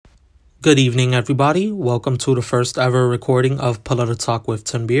Good evening, everybody. Welcome to the first ever recording of Political Talk with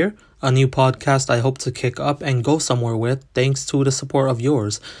Tanbir, a new podcast I hope to kick up and go somewhere with thanks to the support of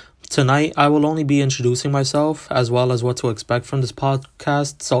yours. Tonight, I will only be introducing myself as well as what to expect from this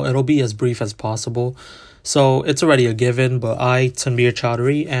podcast, so it'll be as brief as possible. So it's already a given, but I, Tanbir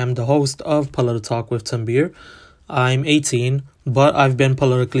Chowdhury, am the host of Political Talk with Tanbir. I'm 18, but I've been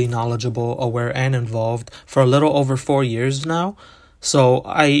politically knowledgeable, aware, and involved for a little over 4 years now. So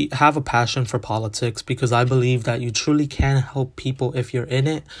I have a passion for politics because I believe that you truly can help people if you're in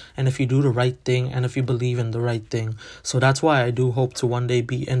it and if you do the right thing and if you believe in the right thing. So that's why I do hope to one day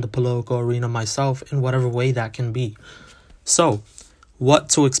be in the political arena myself in whatever way that can be. So, what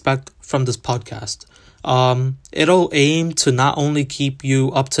to expect from this podcast? It'll aim to not only keep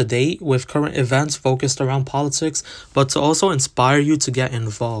you up to date with current events focused around politics, but to also inspire you to get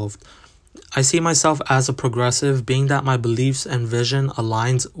involved. I see myself as a progressive, being that my beliefs and vision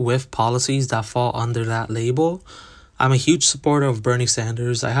aligns with policies that fall under that label. I'm a huge supporter of Bernie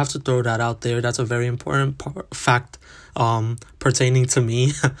Sanders. I have to throw that out there. That's a very important fact pertaining to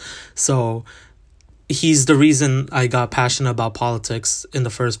me. So he's the reason I got passionate about politics in the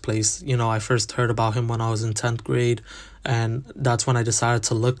first place. You know, I first heard about him when I was in 10th grade, and that's when I decided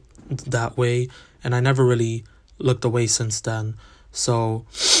to look that way, and I never really looked away since then. So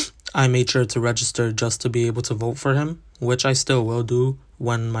I made sure to register just to be able to vote for him, which I still will do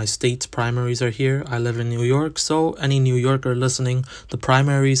when my state's primaries are here. I live in New York, so any New Yorker listening, the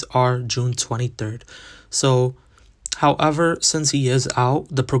primaries are June 23rd. So, however, since he is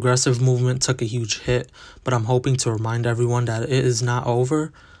out, the progressive movement took a huge hit, but I'm hoping to remind everyone that it is not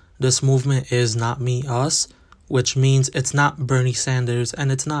over. This movement is not me, us, which means it's not Bernie Sanders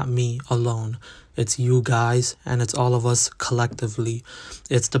and it's not me alone. It's you guys, and it's all of us collectively.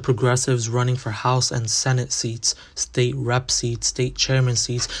 It's the progressives running for House and Senate seats, state rep seats, state chairman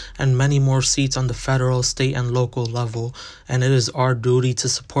seats, and many more seats on the federal, state, and local level. And it is our duty to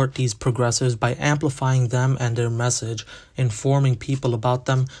support these progressives by amplifying them and their message, informing people about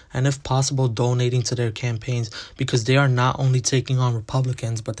them, and if possible, donating to their campaigns, because they are not only taking on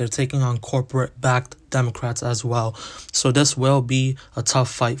Republicans, but they're taking on corporate-backed Democrats as well. So this will be a tough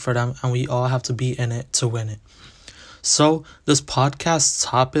fight for them, and we all have to be in it to win it. So this podcast's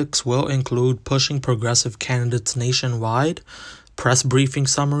topics will include pushing progressive candidates nationwide, press briefing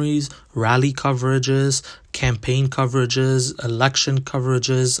summaries, rally coverages, campaign coverages, election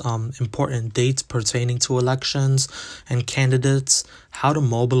coverages, important dates pertaining to elections and candidates, how to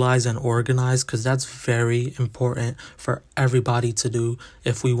mobilize and organize, because that's very important for everybody to do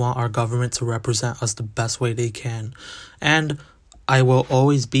if we want our government to represent us the best way they can. And I will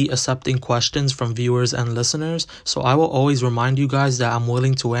always be accepting questions from viewers and listeners, so I will always remind you guys that I'm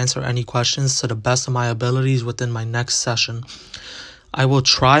willing to answer any questions to the best of my abilities within my next session. I will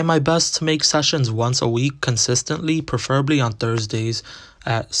try my best to make sessions once a week consistently, preferably on Thursdays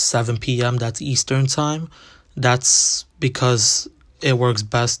at 7 p.m. That's Eastern time. That's because it works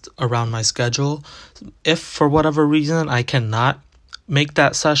best around my schedule. If for whatever reason I cannot make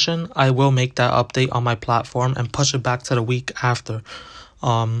that session, I will make that update on my platform and push it back to the week after.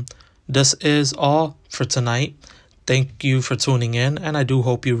 This is all for tonight. Thank you for tuning in, and I do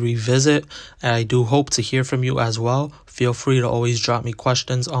hope you revisit, and I do hope to hear from you as well. Feel free to always drop me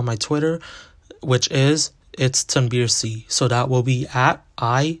questions on my Twitter, which is it's Tanbir C. So that will be at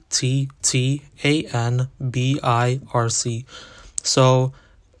ITTANBIRC. So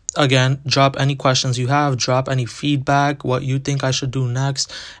again, drop any questions you have, drop any feedback, what you think I should do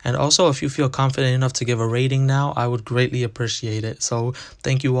next. And also, if you feel confident enough to give a rating now, I would greatly appreciate it. So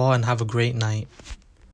thank you all and have a great night.